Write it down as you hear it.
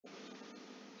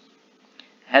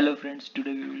Hello friends,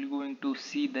 today we will going to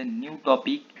see the new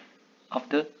topic of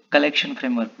the collection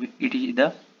framework. It is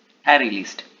the array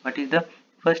list. What is the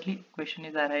firstly question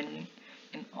is arising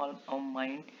in all our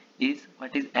mind is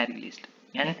what is array list,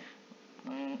 and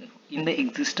in the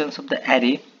existence of the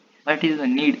array, what is the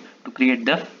need to create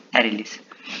the array list.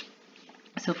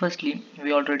 So firstly,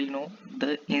 we already know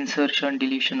the insertion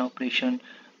deletion operation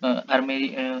are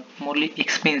morely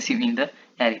expensive in the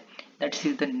array. That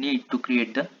is the need to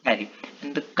create the array.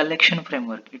 And the collection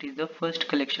framework, it is the first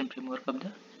collection framework of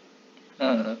the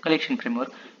collection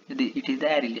framework. It is the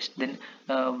array list. Then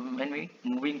when we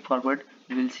moving forward,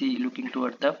 we will see looking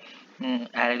toward the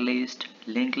array list,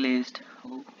 linked list,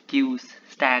 queues,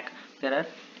 stack. There are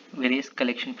various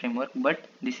collection framework, but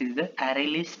this is the array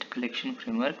list collection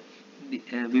framework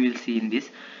we will see in this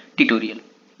tutorial,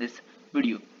 this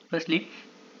video. Firstly,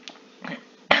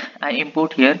 I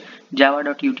import here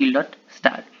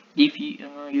java.util.start. If you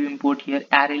import here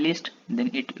array list,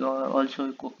 then it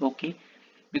also okay,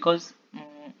 because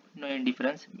no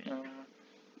difference.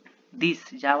 This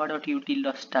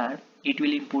java.util.start, it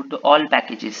will import the all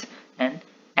packages, and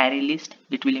array list,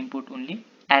 it will import only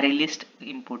array list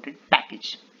imported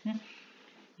package.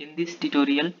 In this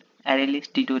tutorial, array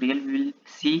list tutorial, we will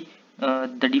see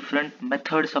the different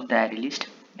methods of the array list,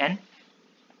 and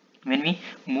when we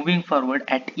moving forward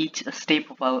at each step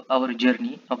of our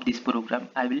journey of this program,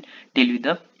 I will tell you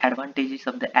the advantages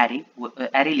of the array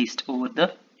list over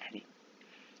the array.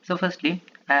 So firstly,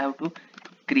 I have to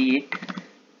create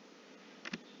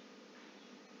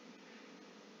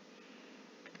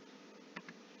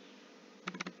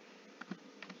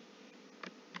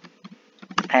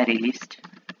array list.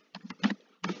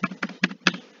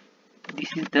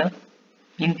 This is the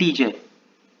integer,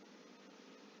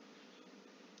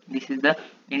 this is the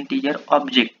integer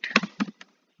object.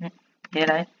 Here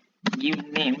I give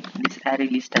name this array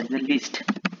list as the list,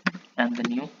 and the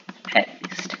new array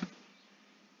list,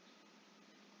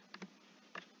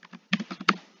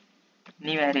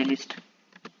 new array list.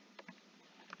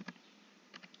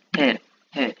 Here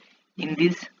in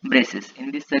these braces,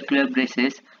 in these circular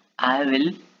braces, I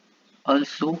will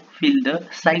also fill the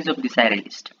size of this array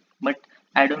list, but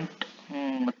I don't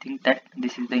think that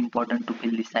this is the important to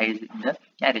fill the size in the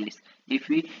array list. If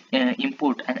we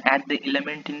import and add the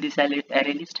element in this array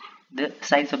list, the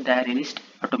size of the array list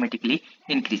automatically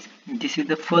increase. This is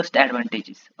the first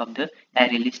advantages of the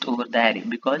array list over the array,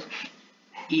 because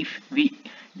if we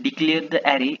declare the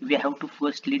array, we have to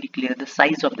firstly declare the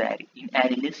size of the array. In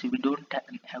array list, we don't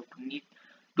have to need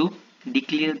to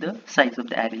declare the size of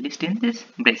the array list in this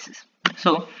braces.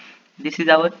 So this is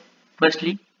our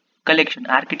firstly collection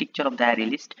architecture of the array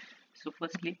list. So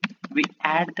firstly, we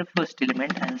add the first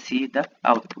element and see the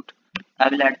output. I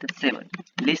will add the 7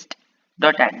 list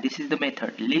dot add. This is the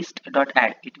method list dot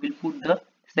add. It will put the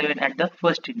 7 at the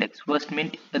first index. First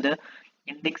means the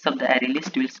index of the array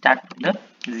list will start from the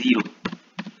 0.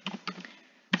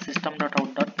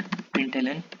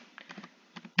 System.out.println,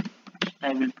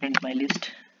 I will print my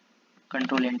list,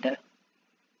 control enter.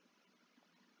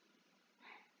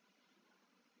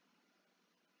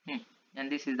 And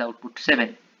this is the output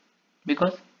 7,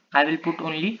 because I will put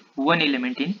only one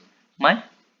element in my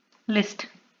list.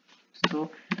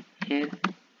 So here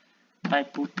I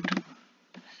put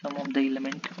some of the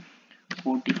element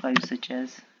 45, such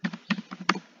as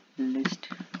list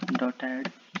dot add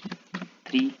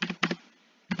 3,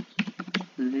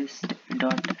 list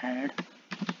dot add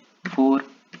 4,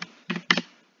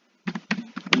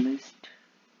 list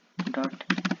dot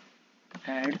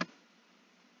add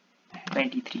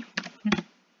 23.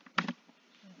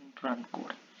 Run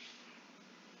code.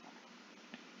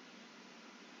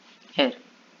 Here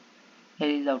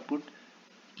is output.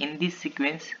 In this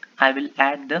sequence, I will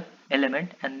add the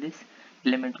element, and this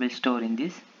element will store in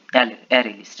this array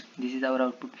list. This is our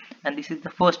output, and this is the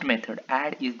first method.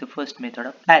 Add is the first method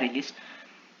of array list.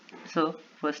 So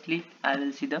firstly, I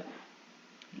will see the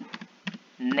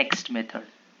next method,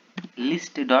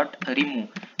 list dot remove.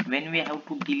 When we have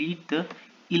to delete the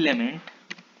element,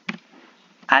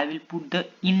 I will put the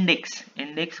index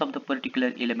of the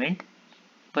particular element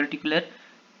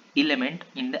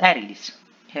in the array list.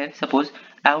 Here suppose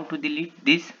I have to delete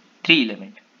this 3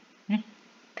 element,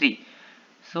 3.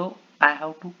 So I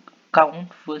have to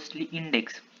count firstly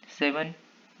index 7.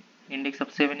 Index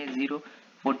of 7 is 0,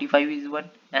 45 is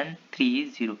 1, and 3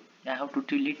 is 0. I have to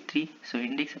delete 3, so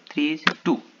index of 3 is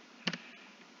 2,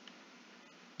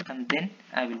 and then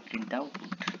I will print the output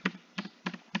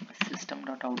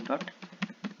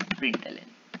system.out.println,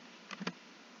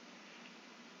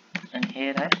 and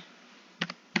here I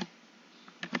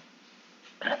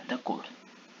run the code.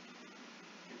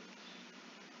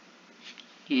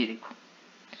 ये देखो,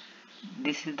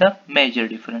 this is the major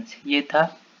difference. ये था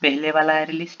पहले वाला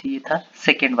array list, ये था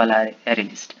second वाला array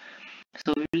list.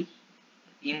 So will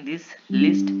in this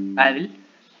list I will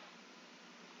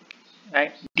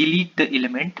delete the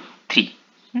element 3.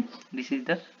 This is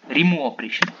the remove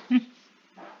operation.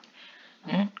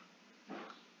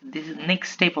 This next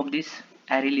step of this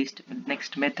array list,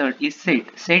 next method is set.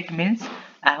 Set means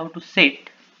I have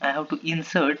to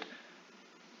insert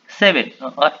 7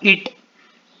 or 8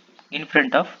 in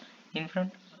front of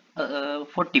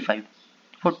 45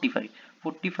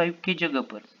 45 के जगह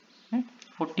पर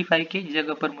 45 के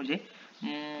जगह पर मुझे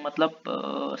मतलब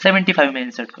 75 में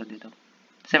insert कर देता हूँ।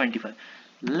 75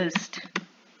 list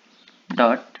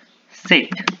dot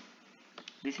set,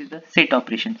 this is the set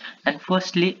operation, and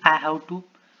firstly I have to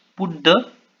put the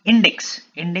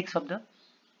index of the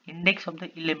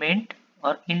element,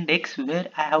 or index where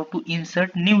I have to insert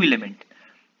new element.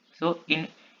 So in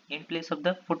place of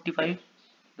the 45,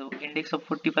 the index of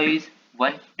 45 is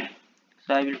 1,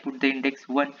 so I will put the index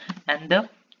 1, and the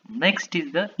next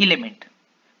is the element.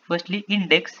 Firstly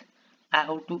index, I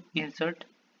have to insert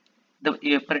the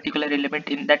particular element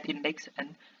in that index, and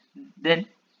then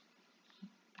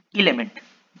element,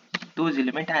 those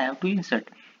element I have to insert.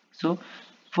 So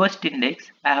first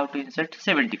index I have to insert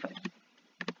 75,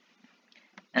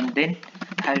 and then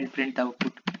I will print the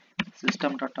output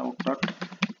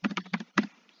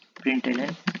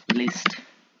system.out.println list.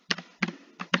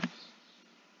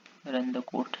 Run the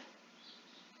code,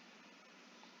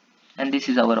 and this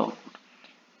is our output.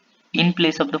 In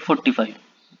place of the 45,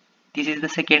 this is the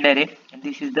second array and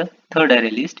this is the third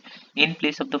array list. In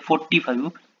place of the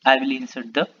 45 I will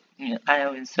insert the I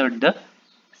have insert the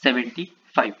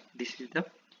 75. This is the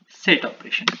set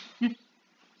operation.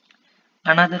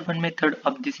 Another one method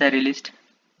of this array list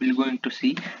we're going to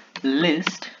see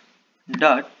list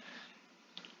dot,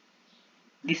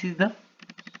 this is the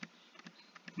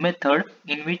method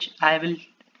in which I will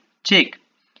check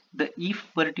the if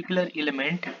particular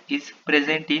element is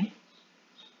present in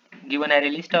given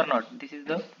array list or not. This is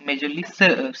the majorly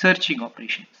searching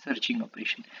operation.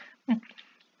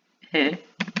 Here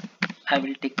I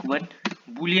will take one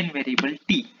boolean variable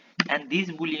t, and this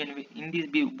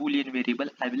boolean variable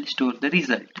I will store the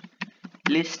result.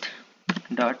 List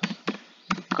dot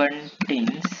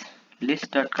contains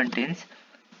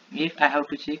if I have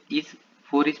to check is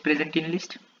 4 is present in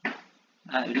list,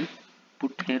 I will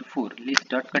put here 4 list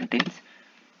dot contains,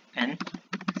 and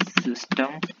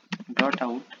system dot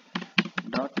out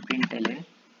dot println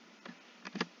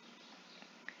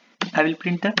I will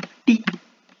print the t.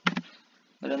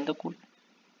 Run the code.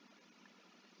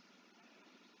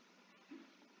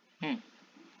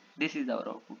 This is our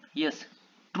output. Yes,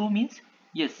 true means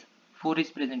yes, 4 is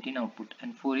present in output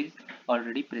and 4 is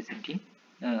already present in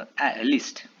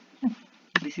list.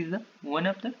 This is the one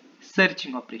of the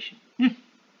searching operation.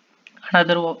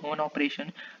 Another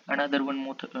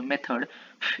method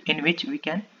in which we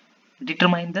can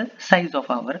determine the size of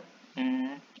our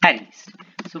array list.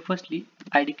 So firstly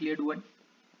I declared one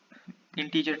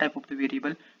integer type of the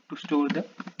variable to store the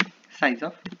size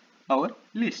of our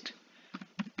list.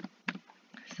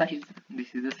 Size,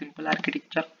 this is a simple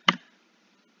architecture,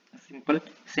 simple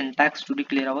syntax to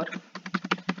declare our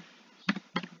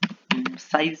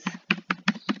size.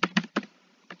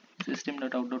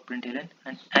 System.out.println,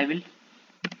 and I will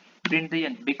print the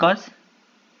n because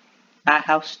I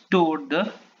have stored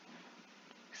the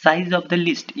size of the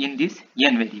list in this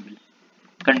n variable.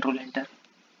 Control enter,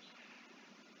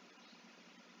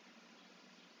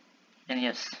 and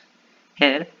yes,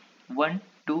 here 1,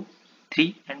 2,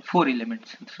 3 and 4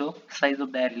 elements, so size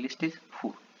of the array list is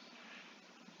 4.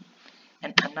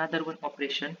 And another one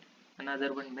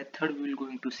method we will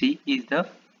going to see is the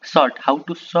sort, how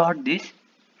to sort this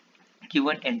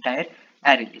given entire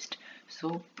array list.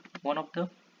 So one of the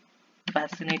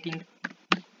fascinating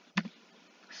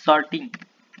sorting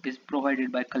is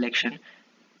provided by collections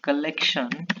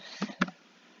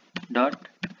dot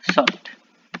sort,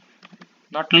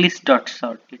 not list dot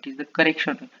sort, it is the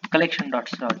collection dot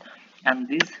sort, and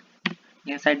this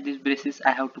inside this braces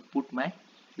I have to put my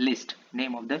list,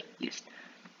 name of the list,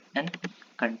 and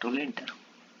control enter.